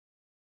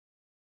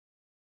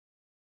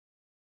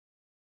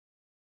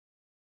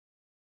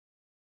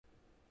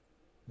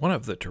One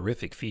of the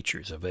terrific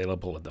features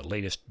available in the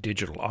latest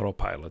digital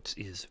autopilots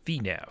is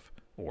VNAV,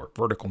 or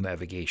vertical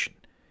navigation.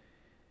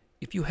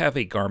 If you have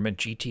a Garmin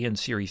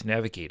GTN-series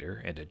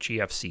navigator and a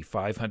GFC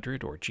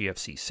 500 or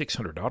GFC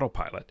 600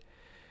 autopilot,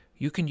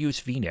 you can use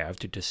VNAV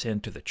to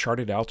descend to the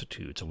charted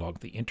altitudes along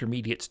the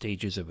intermediate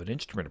stages of an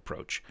instrument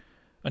approach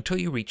until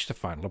you reach the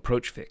final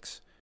approach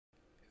fix.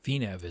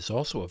 VNAV is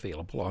also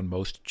available on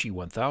most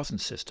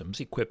G1000 systems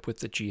equipped with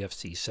the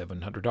GFC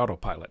 700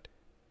 autopilot.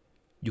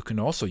 You can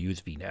also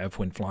use VNAV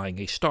when flying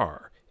a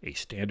STAR, a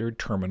standard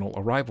terminal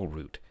arrival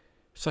route,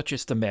 such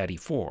as the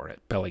MADI-4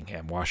 at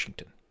Bellingham,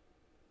 Washington.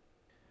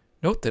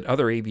 Note that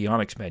other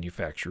avionics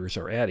manufacturers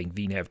are adding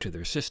VNAV to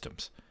their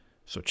systems,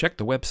 so check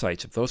the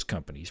websites of those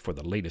companies for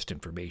the latest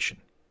information.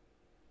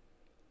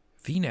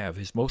 VNAV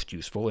is most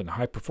useful in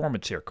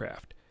high-performance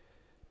aircraft,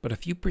 but a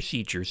few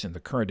procedures in the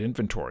current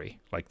inventory,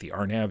 like the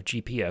RNAV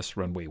GPS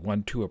runway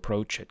 12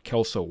 approach at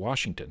Kelso,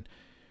 Washington,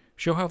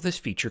 show how this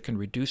feature can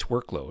reduce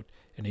workload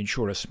and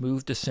ensure a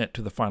smooth descent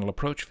to the final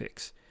approach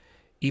fix,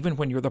 even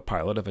when you're the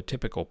pilot of a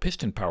typical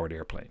piston-powered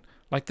airplane,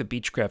 like the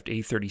Beechcraft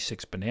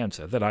A36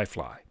 Bonanza that I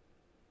fly.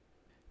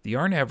 The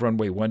RNAV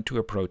runway 12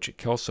 approach at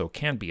Kelso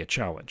can be a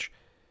challenge.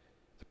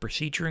 The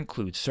procedure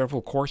includes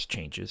several course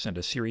changes and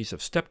a series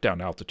of step-down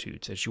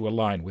altitudes as you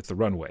align with the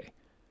runway.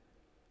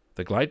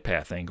 The glide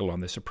path angle on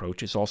this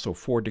approach is also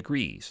 4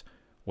 degrees,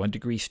 1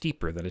 degree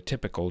steeper than a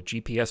typical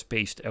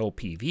GPS-based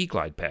LPV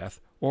glide path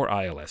or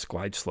ILS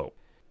glide slope.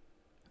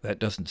 That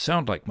doesn't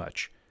sound like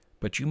much,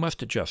 but you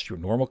must adjust your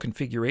normal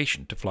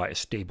configuration to fly a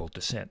stable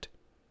descent.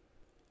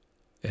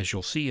 As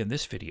you'll see in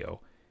this video,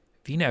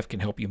 VNAV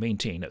can help you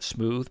maintain a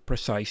smooth,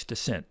 precise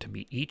descent to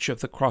meet each of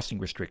the crossing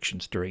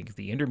restrictions during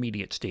the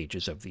intermediate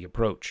stages of the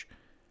approach.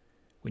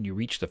 When you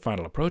reach the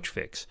final approach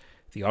fix,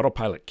 the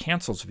autopilot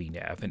cancels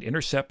VNAV and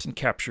intercepts and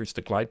captures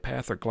the glide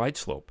path or glide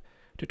slope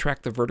to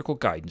track the vertical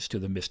guidance to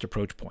the missed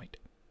approach point.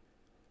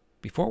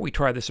 Before we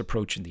try this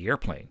approach in the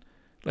airplane,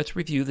 let's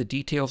review the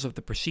details of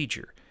the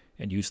procedure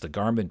and use the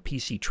Garmin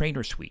PC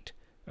Trainer Suite,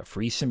 a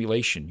free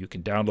simulation you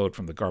can download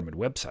from the Garmin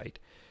website,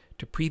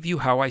 to preview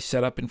how I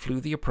set up and flew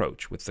the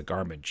approach with the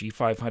Garmin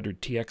G500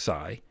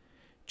 TXI,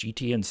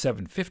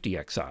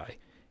 GTN-750XI,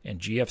 and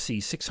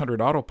GFC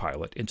 600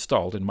 autopilot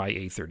installed in my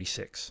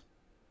A36.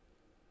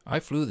 I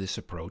flew this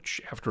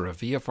approach after a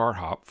VFR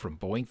hop from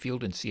Boeing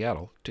Field in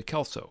Seattle to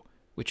Kelso,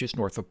 which is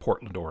north of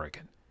Portland,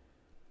 Oregon.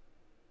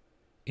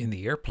 In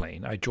the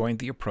airplane, I joined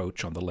the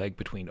approach on the leg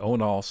between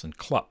Onals and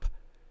Klupp.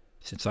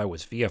 Since I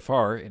was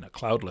VFR in a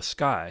cloudless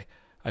sky,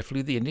 I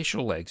flew the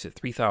initial legs at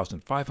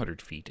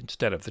 3,500 feet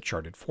instead of the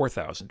charted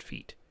 4,000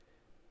 feet.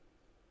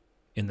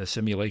 In the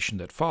simulation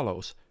that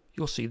follows,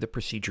 you'll see the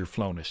procedure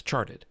flown as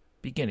charted,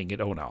 beginning at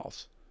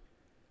Onals.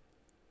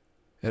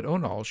 At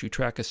Onals, you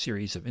track a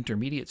series of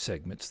intermediate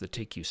segments that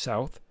take you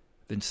south,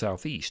 then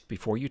southeast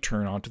before you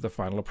turn onto the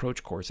final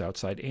approach course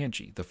outside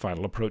Angie, the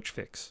final approach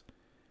fix.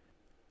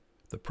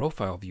 The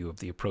profile view of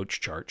the approach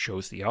chart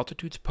shows the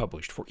altitudes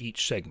published for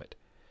each segment.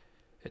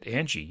 At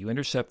Angie, you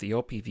intercept the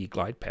LPV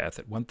glide path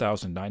at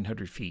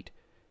 1,900 feet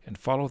and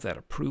follow that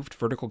approved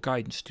vertical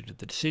guidance to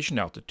the decision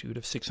altitude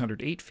of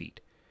 608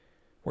 feet,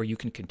 where you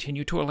can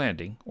continue to a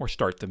landing or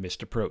start the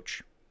missed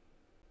approach.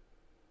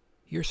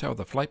 Here's how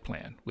the flight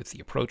plan, with the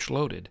approach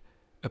loaded,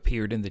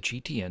 appeared in the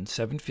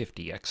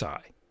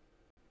GTN-750XI.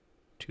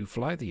 To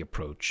fly the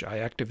approach, I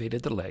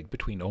activated the leg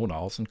between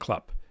Onals and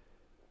Klupp.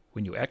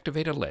 When you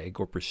activate a leg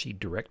or proceed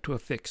direct to a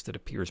fix that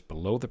appears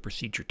below the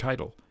procedure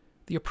title,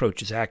 the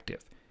approach is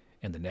active,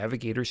 and the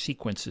navigator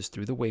sequences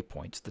through the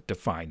waypoints that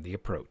define the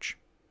approach.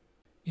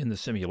 In the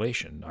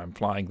simulation, I'm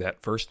flying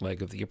that first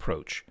leg of the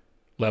approach,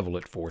 level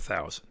at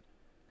 4,000.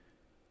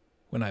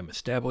 When I'm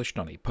established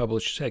on a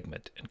published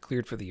segment and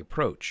cleared for the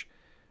approach,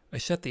 I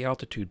set the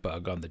altitude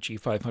bug on the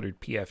G500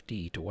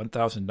 PFD to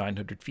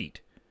 1,900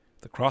 feet,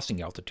 the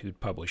crossing altitude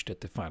published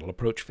at the final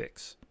approach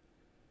fix.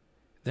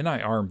 Then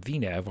I arm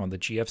VNAV on the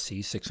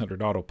GFC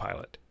 600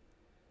 autopilot.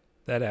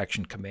 That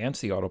action commands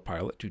the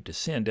autopilot to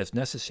descend as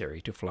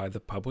necessary to fly the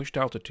published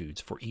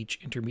altitudes for each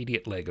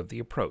intermediate leg of the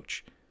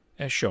approach,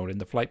 as shown in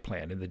the flight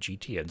plan in the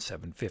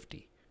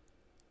GTN-750.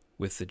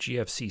 With the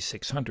GFC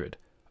 600,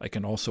 I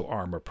can also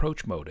arm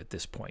approach mode at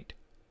this point.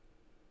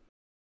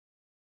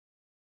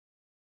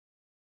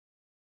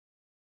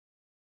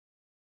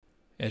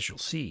 As you'll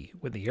see,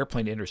 when the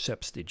airplane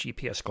intercepts the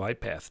GPS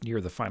glide path near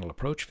the final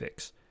approach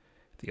fix,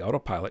 the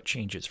autopilot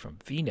changes from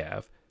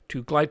VNAV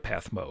to glide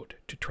path mode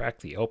to track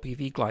the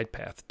LPV glide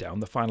path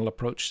down the final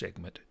approach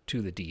segment to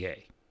the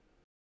DA.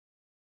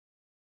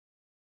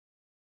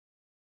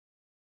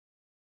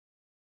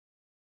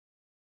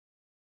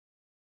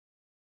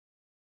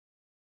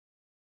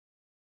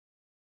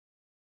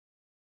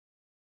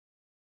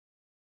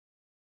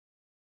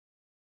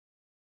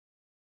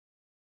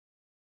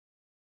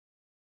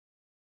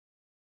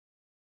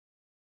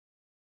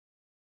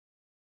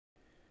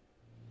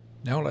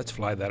 Now let's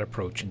fly that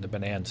approach in the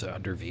Bonanza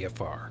under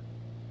VFR.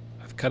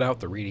 I've cut out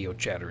the radio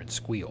chatter and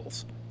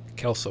squeals.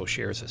 Kelso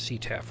shares a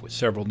CTAF with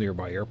several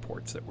nearby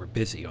airports that were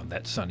busy on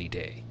that sunny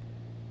day.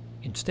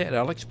 Instead,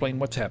 I'll explain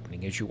what's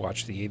happening as you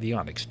watch the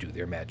avionics do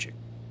their magic.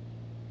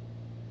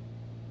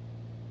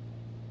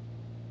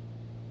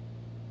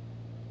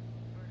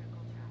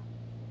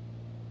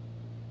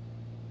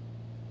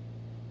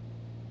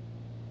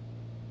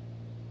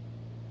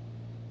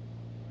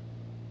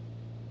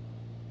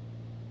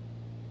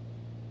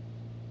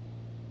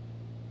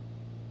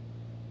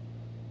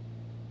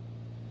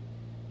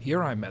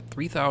 Here I'm at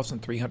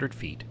 3,300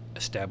 feet,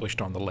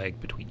 established on the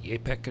leg between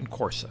Yapek and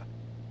Corsa.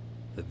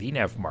 The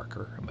VNAV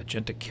marker, a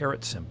magenta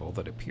caret symbol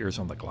that appears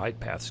on the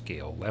glide path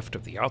scale left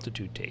of the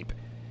altitude tape,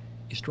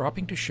 is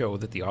dropping to show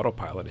that the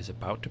autopilot is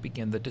about to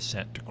begin the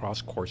descent to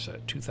cross Corsa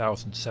at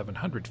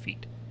 2,700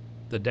 feet,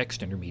 the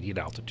next intermediate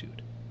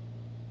altitude.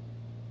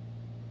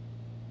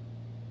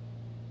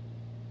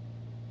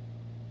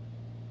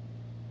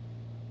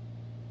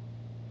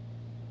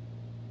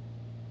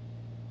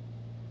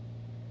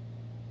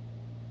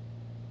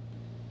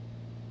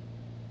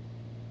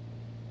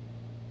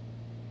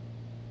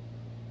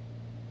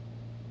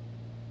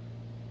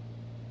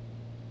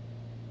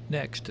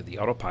 Next, the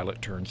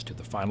autopilot turns to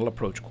the final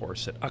approach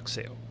course at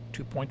Uxeo,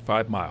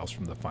 2.5 miles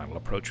from the final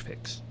approach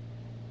fix.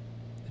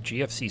 The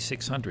GFC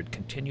 600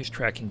 continues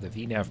tracking the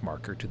VNAV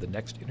marker to the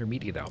next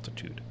intermediate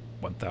altitude,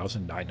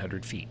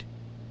 1,900 feet.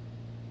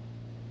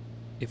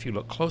 If you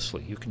look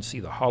closely, you can see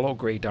the hollow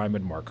gray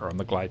diamond marker on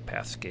the glide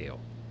path scale.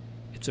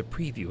 It's a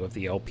preview of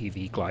the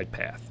LPV glide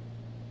path.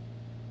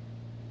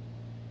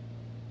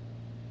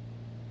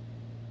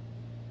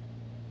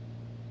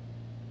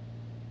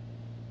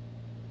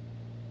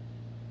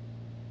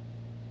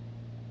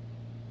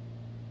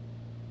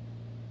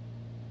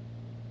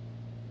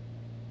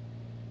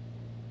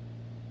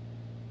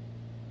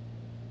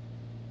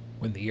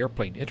 When the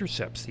airplane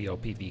intercepts the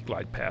LPV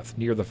glide path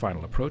near the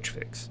final approach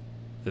fix,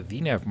 the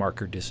VNAV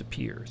marker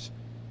disappears,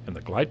 and the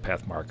glide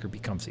path marker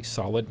becomes a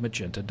solid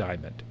magenta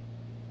diamond.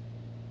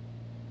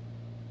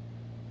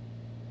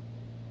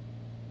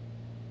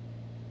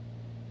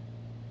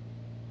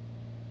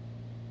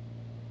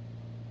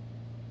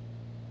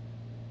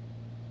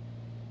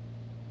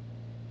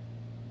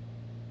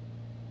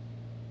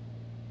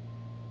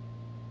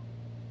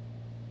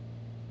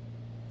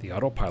 The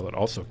autopilot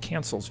also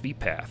cancels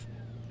VPath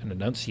and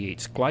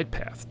enunciates glide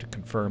path to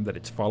confirm that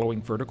it's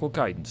following vertical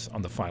guidance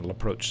on the final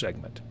approach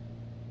segment.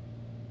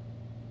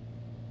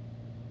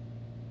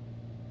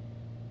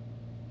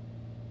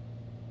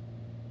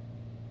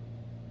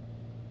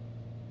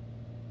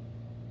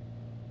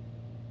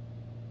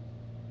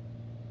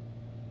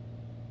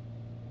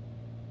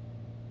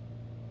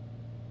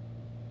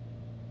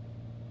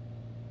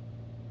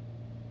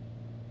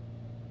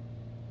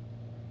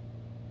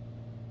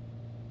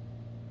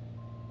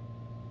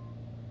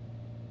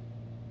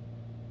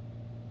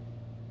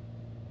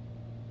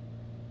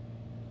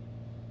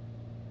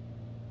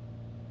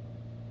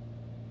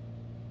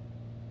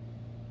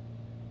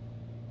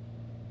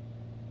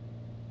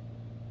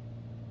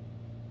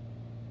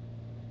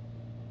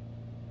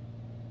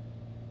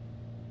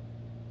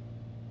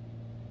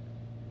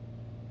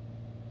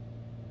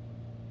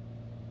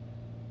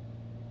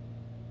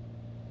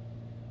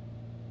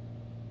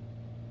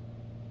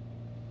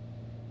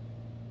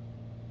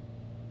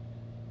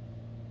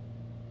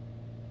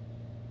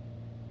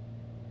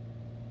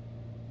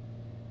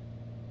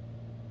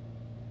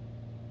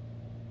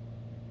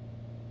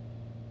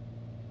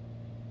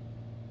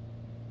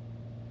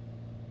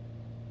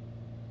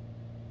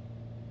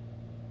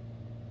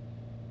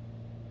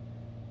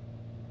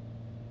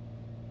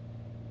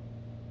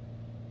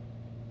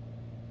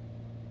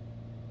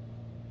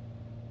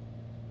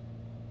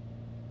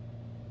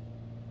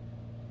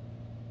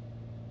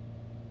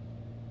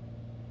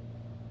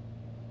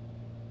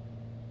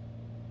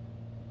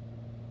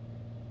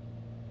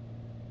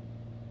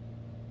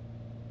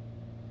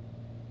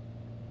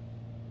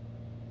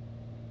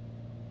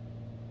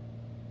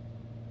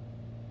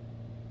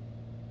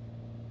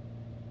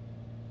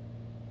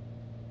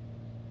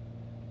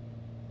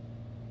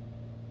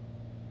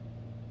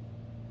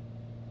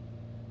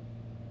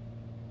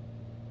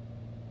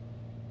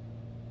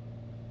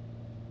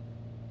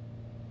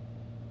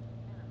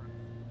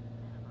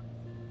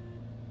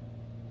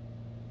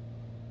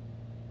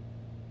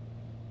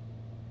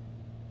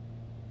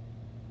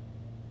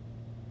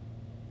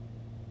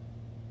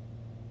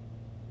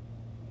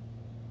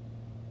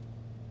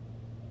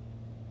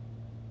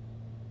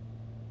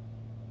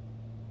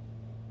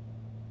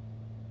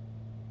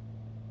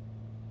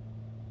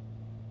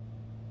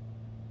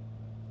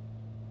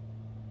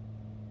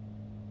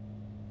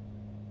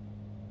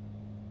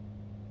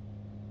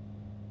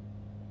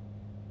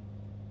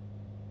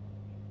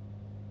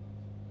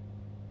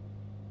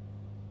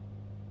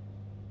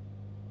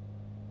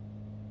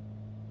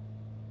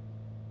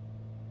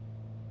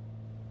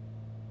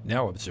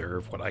 Now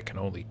observe what I can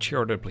only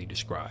charitably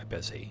describe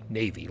as a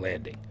Navy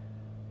landing.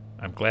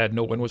 I'm glad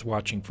no one was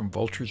watching from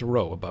Vulture's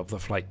Row above the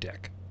flight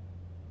deck.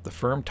 The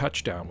firm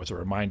touchdown was a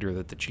reminder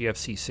that the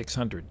GFC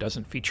 600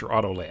 doesn't feature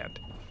auto-land,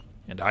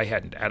 and I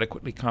hadn't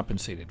adequately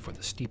compensated for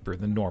the steeper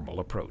than normal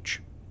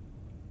approach.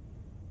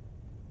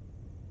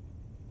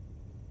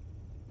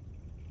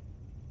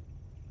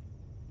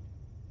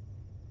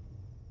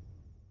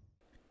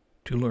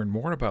 To learn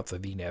more about the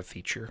VNAV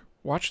feature,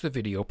 watch the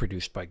video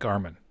produced by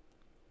Garmin.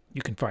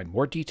 You can find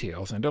more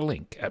details and a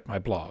link at my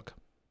blog.